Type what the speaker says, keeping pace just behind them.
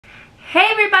Hey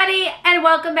everybody, and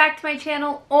welcome back to my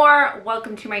channel, or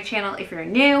welcome to my channel if you're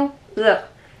new. Ugh.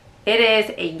 It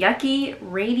is a yucky,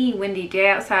 rainy, windy day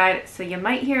outside, so you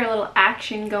might hear a little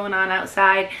action going on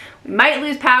outside. We might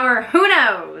lose power, who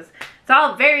knows? It's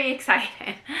all very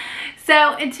exciting.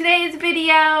 So in today's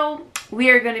video,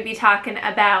 we are going to be talking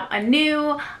about a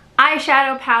new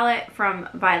eyeshadow palette from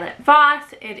Voss.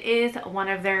 It is one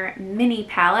of their mini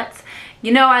palettes.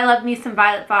 You know I love me some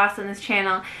Voss on this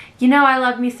channel. You know I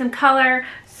love me some color.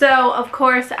 So of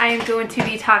course I am going to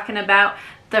be talking about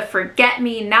the Forget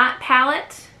Me Not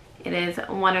palette. It is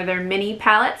one of their mini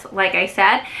palettes, like I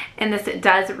said, and this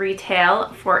does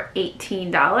retail for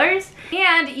 $18.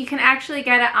 And you can actually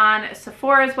get it on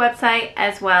Sephora's website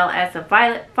as well as the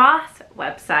Voss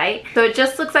website. So it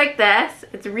just looks like this.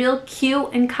 It's real cute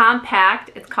and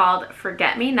compact. It's called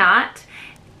Forget Me Not.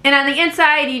 And on the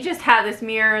inside, you just have this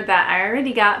mirror that I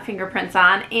already got fingerprints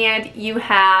on, and you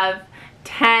have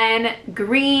 10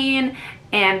 green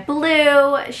and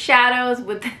blue shadows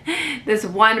with this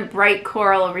one bright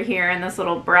coral over here and this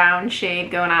little brown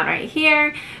shade going on right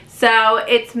here. So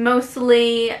it's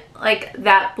mostly like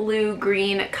that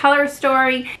blue-green color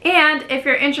story. And if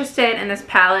you're interested in this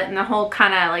palette and the whole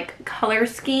kind of like color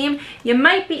scheme, you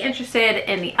might be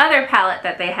interested in the other palette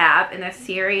that they have in this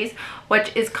series,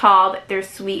 which is called their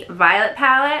Sweet Violet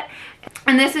palette.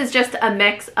 And this is just a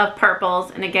mix of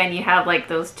purples. And again, you have like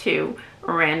those two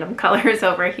random colors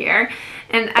over here.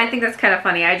 And I think that's kind of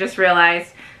funny. I just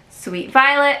realized Sweet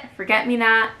Violet, Forget Me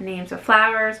Not, names of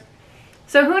flowers.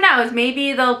 So who knows,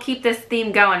 maybe they'll keep this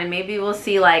theme going and maybe we'll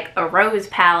see like a rose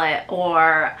palette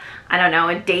or, I don't know,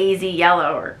 a daisy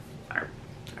yellow or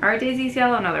are daisies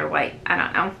yellow? No, they're white. I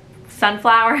don't know.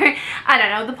 Sunflower? I don't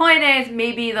know. The point is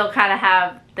maybe they'll kind of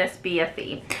have this be a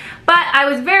theme. But I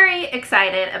was very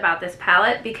excited about this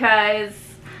palette because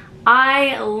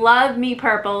I love me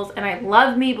purples and I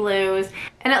love me blues,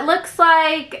 and it looks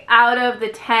like out of the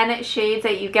 10 shades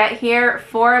that you get here,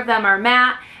 4 of them are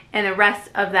matte and the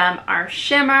rest of them are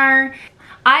shimmer.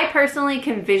 I personally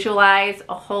can visualize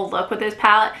a whole look with this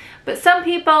palette, but some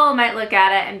people might look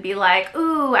at it and be like,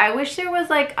 ooh, I wish there was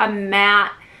like a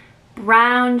matte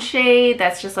brown shade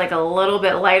that's just like a little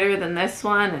bit lighter than this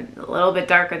one and a little bit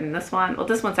darker than this one. Well,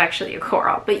 this one's actually a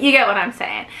coral, but you get what I'm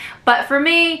saying. But for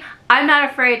me, I'm not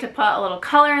afraid to put a little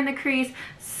color in the crease,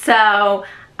 so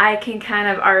I can kind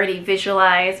of already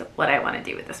visualize what I want to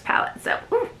do with this palette. So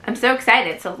I'm so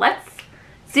excited. So let's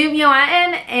zoom you on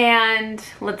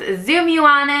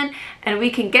in and we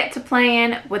can get to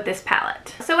playing with this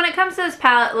palette. So when it comes to this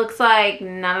palette, it looks like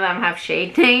none of them have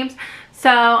shade names. So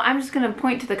I'm just going to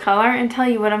point to the color and tell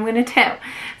you what I'm going to do.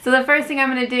 So the first thing I'm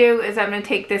going to do is I'm going to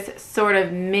take this sort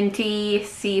of minty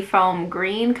seafoam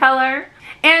green color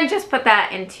and just put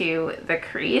that into the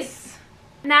crease.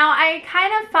 Now I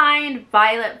kind of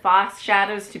find Voss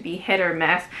shadows to be hit or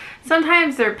miss.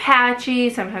 Sometimes they're patchy,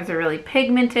 sometimes they're really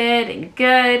pigmented and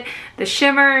good. The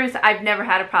shimmers, I've never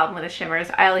had a problem with the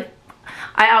shimmers. I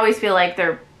always feel like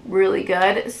they're really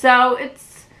good. So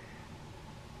it's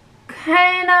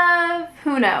kind of,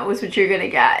 who knows what you're gonna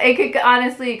get. It could,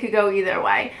 honestly, it could go either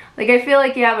way. Like, I feel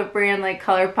like you have a brand like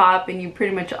ColourPop and you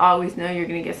pretty much always know you're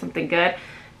gonna get something good.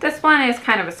 This one is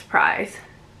kind of a surprise.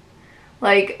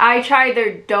 Like, I tried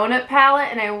their donut palette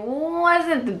and I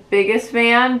wasn't the biggest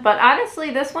fan, but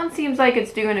honestly this one seems like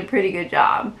it's doing a pretty good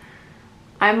job.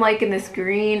 I'm liking this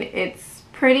green. It's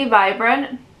pretty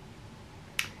vibrant.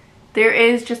 There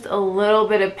is just a little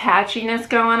bit of patchiness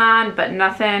going on, but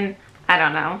nothing, I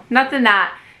don't know, nothing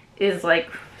that is like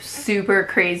super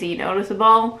crazy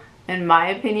noticeable in my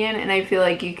opinion, and I feel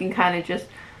like you can kind of just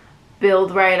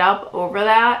build right up over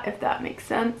that, if that makes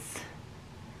sense.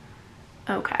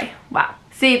 Okay, wow.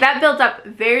 See, that builds up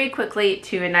very quickly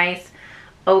to a nice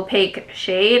opaque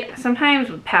shade. Sometimes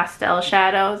with pastel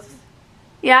shadows,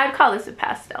 yeah, I'd call this a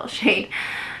pastel shade.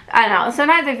 I don't know,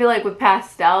 sometimes I feel like with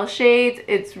pastel shades,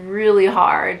 it's really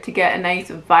hard to get a nice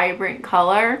vibrant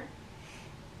color.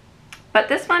 But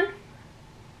this one,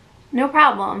 no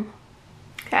problem.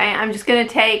 Okay, I'm just gonna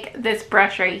take this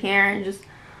brush right here and just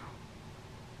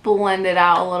blend it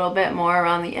out a little bit more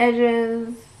around the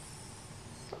edges,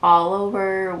 all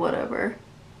over, whatever.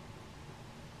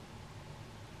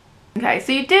 Okay,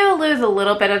 so you do lose a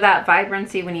little bit of that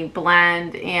vibrancy when you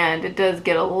blend, and it does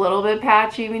get a little bit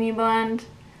patchy when you blend.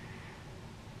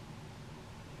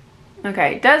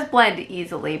 Okay, it does blend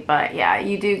easily, but yeah,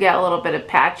 you do get a little bit of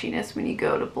patchiness when you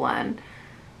go to blend.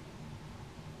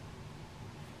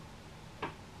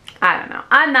 I don't know.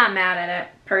 I'm not mad at it,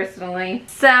 personally.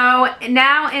 So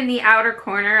now in the outer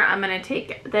corner, I'm going to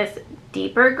take this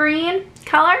deeper green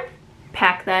color,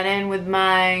 pack that in with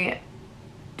my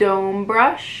dome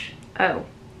brush. Oh,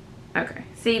 Okay,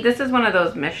 see, this is one of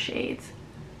those mist shades.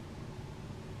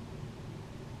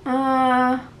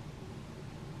 Well,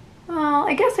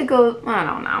 I guess it goes, I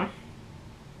don't know.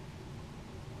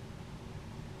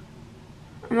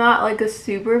 I'm not like a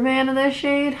super fan of this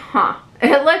shade. Huh.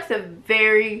 It looks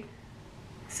very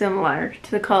similar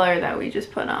to the color that we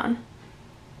just put on.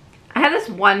 I have this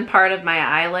one part of my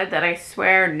eyelid that I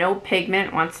swear no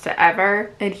pigment wants to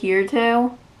ever adhere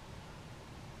to.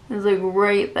 It's like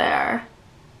right there.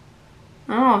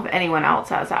 I don't know if anyone else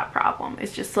has that problem.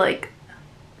 It's just like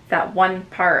that one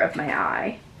part of my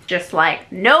eye. Just like,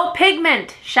 no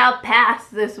pigment shall pass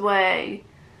this way.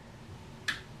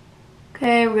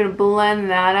 Okay, we're gonna blend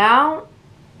that out.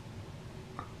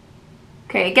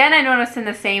 Okay, again, I'm noticing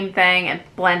the same thing. It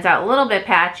blends out a little bit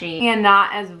patchy and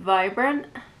not as vibrant.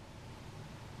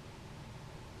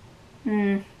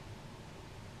 Okay,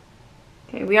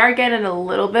 we are getting a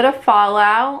little bit of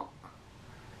fallout.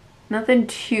 Nothing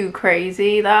too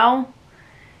crazy though.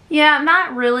 Yeah, I'm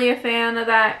not really a fan of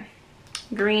that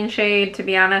green shade, to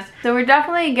be honest. So we're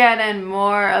definitely getting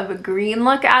more of a green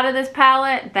look out of this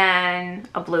palette than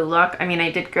a blue look. I mean,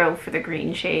 I did go for the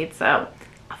green shade, so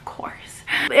of course.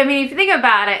 I mean, if you think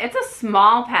about it, it's a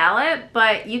small palette,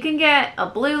 but you can get a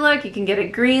blue look, you can get a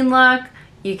green look,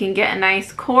 you can get a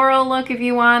nice coral look if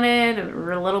you wanted,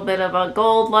 or a little bit of a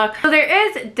gold look. So there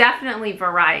is definitely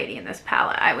variety in this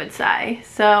palette, I would say.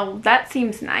 So that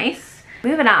seems nice.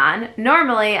 Moving on,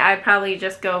 normally I'd probably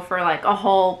just go for like a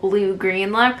whole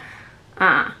blue-green look.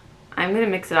 I'm gonna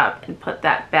mix it up and put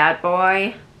that bad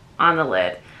boy on the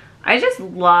lid. I just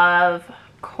love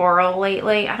coral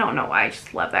lately. I don't know why, I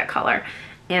just love that color.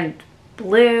 And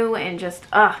blue and just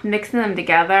mixing them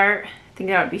together, I think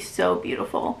that would be so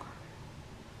beautiful.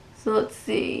 So let's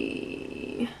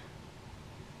see.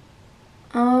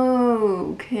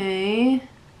 Okay.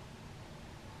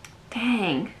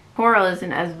 Dang. Coral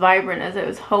isn't as vibrant as I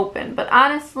was hoping, but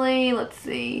honestly, let's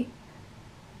see.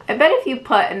 I bet if you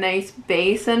put a nice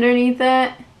base underneath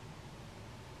it,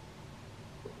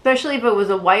 especially if it was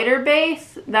a whiter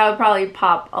base, that would probably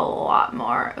pop a lot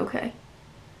more. Okay.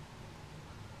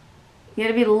 You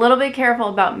gotta be a little bit careful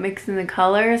about mixing the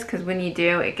colors, because when you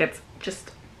do, it gets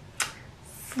just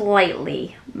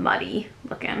slightly muddy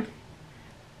looking.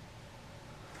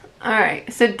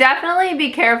 Alright, so definitely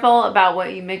be careful about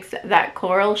what you mix that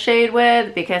coral shade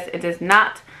with, because it does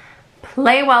not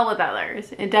play well with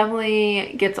others. It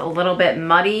definitely gets a little bit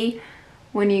muddy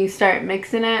when you start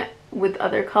mixing it with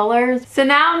other colors. So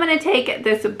now I'm going to take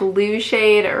this blue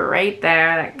shade right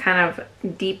there, that kind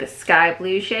of deep sky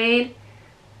blue shade,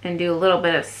 and do a little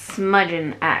bit of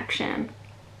smudging action.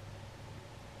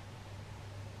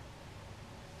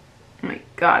 Oh my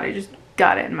god, I just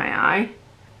got it in my eye.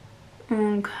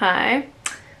 Okay.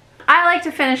 I like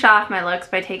to finish off my looks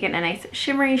by taking a nice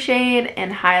shimmery shade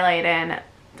and highlighting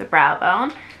the brow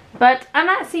bone. But I'm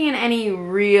not seeing any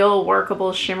real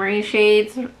workable shimmery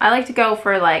shades. I like to go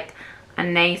for like a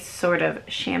nice sort of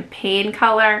champagne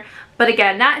color. But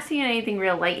again, not seeing anything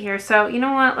real light here. So you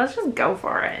know what? Let's just go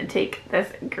for it and take this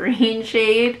green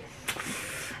shade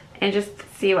and just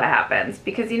see what happens.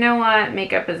 Because you know what?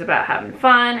 Makeup is about having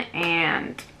fun,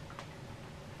 and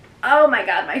oh my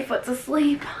god, my foot's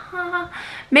asleep.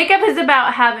 Makeup is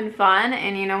about having fun,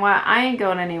 and you know what? I ain't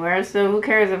going anywhere, so who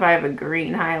cares if I have a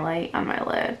green highlight on my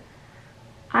lid?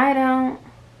 I don't.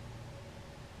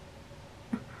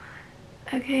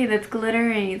 Okay, that's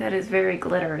glittery. That is very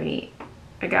glittery.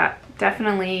 I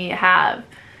definitely have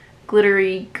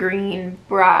glittery green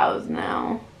brows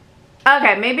now.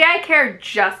 Okay, maybe I care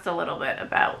just a little bit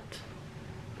about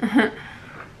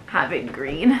having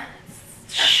green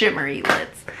shimmery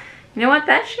lids. You know what?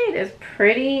 That shade is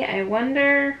pretty. I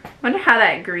wonder how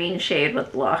that green shade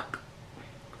would look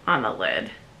on the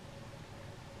lid.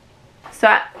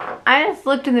 So I just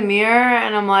looked in the mirror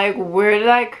and I'm like, where did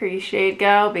that crease shade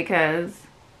go? Because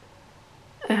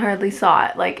I hardly saw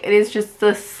it. Like, it is just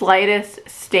the slightest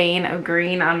stain of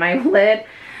green on my lid.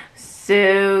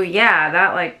 So yeah,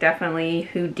 that like definitely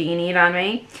Houdini'd on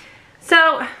me.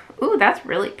 So, ooh, that's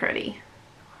really pretty.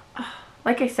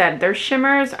 Like I said, their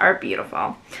shimmers are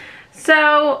beautiful.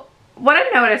 So what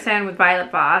I'm noticing with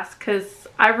Violet Voss, because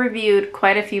I reviewed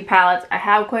quite a few palettes, I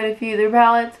have quite a few of their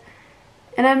palettes,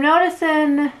 and I'm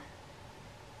noticing,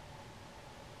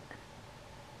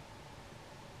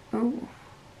 ooh,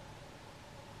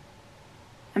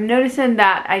 I'm noticing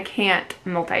that I can't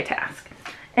multitask.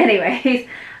 Anyways,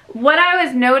 what I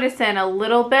was noticing a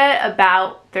little bit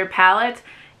about their palettes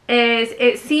is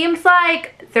it seems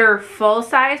like their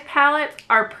full-size palettes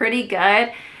are pretty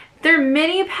good. Their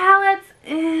mini palettes,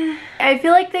 I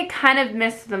feel like they kind of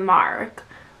missed the mark.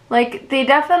 Like, they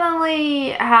definitely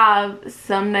have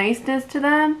some niceness to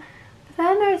them, but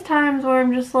then there's times where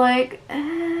I'm just like,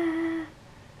 I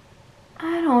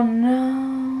don't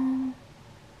know.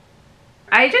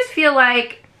 I just feel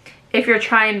like if you're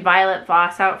trying Violet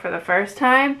Voss out for the first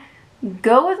time,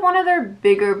 go with one of their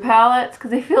bigger palettes,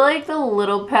 because I feel like the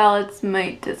little palettes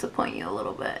might disappoint you a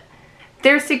little bit.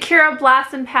 Their Sakura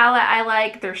Blossom palette I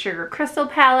like, their Sugar Crystal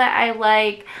palette I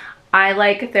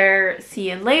like their See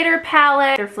You Later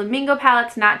palette. Their Flamingo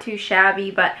palette's not too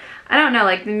shabby, but I don't know,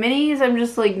 like the minis I'm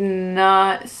just like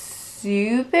not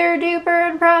super duper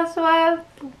impressed with.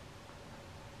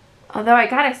 Although I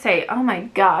gotta say, oh my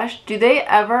gosh, do they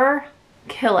ever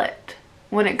kill it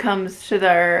when it comes to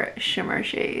their shimmer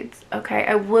shades? Okay,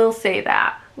 I will say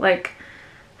that. Like,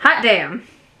 hot damn.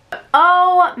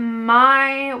 Oh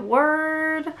my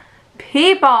word,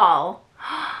 people.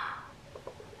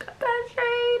 Look at that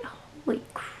shade. Holy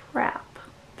crap.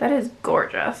 That is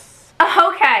gorgeous.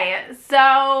 Okay,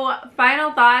 so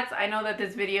final thoughts. I know that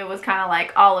this video was kind of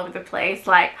like all over the place.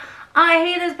 Like, I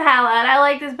hate this palette. I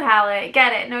like this palette.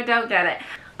 Get it. No, don't get it.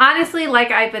 Honestly,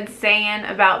 like I've been saying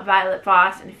about Violet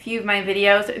Voss in a few of my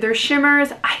videos, their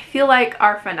shimmers I feel like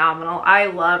are phenomenal. I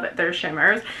love their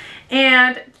shimmers.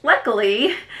 And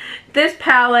luckily, this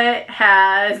palette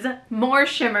has more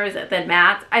shimmers than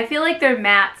mattes. I feel like their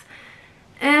mattes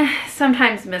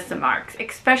sometimes miss the marks,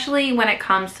 especially when it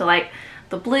comes to like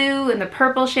the blue and the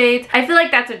purple shades. I feel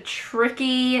like that's a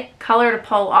tricky color to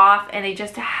pull off, and they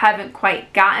just haven't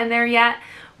quite gotten there yet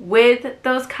with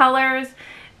those colors.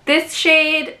 This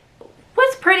shade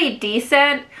was pretty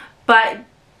decent, but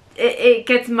it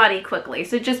gets muddy quickly,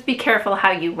 so just be careful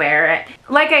how you wear it.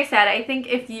 Like I said, I think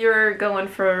if you're going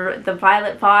for the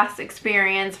Violet Voss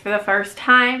experience for the first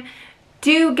time,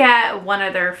 do get one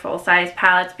of their full-size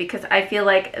palettes, because I feel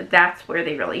like that's where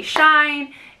they really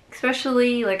shine,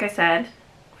 especially, like I said,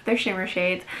 with their shimmer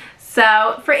shades.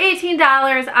 So for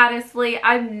 $18, honestly,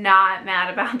 I'm not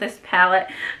mad about this palette.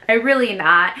 I'm really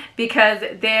not, because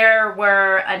there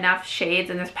were enough shades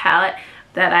in this palette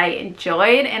that I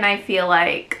enjoyed, and I feel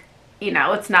like, you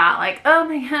know, it's not like, oh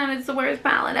my god, it's the worst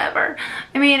palette ever.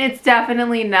 I mean, it's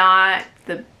definitely not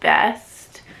the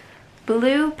best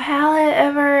blue palette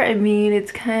ever. I mean,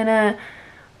 it's kind of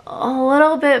a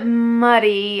little bit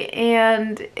muddy,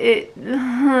 and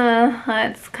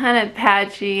it's kind of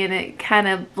patchy, and it kind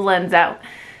of blends out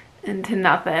into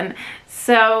nothing.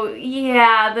 So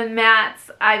yeah, the mattes,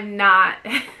 I'm not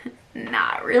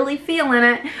really feeling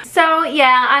it. So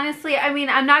yeah, honestly, I mean,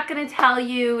 I'm not gonna tell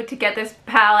you to get this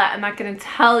palette. I'm not gonna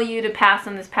tell you to pass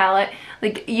on this palette.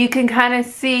 Like, you can kind of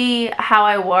see how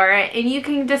I wore it, and you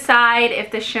can decide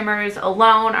if the shimmers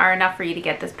alone are enough for you to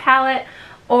get this palette.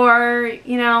 Or,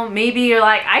 you know, maybe you're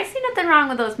like, I see nothing wrong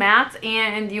with those mattes,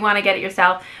 and you want to get it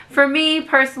yourself. For me,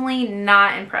 personally,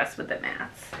 not impressed with the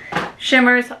mattes.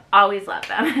 Shimmers, always love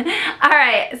them.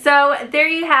 Alright, so there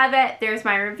you have it. There's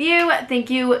my review. Thank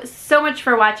you so much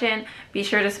for watching. Be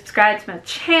sure to subscribe to my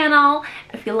channel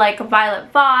if you like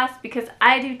Violet Voss, because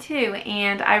I do too,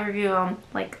 and I review them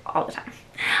like all the time.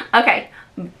 Okay,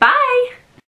 bye!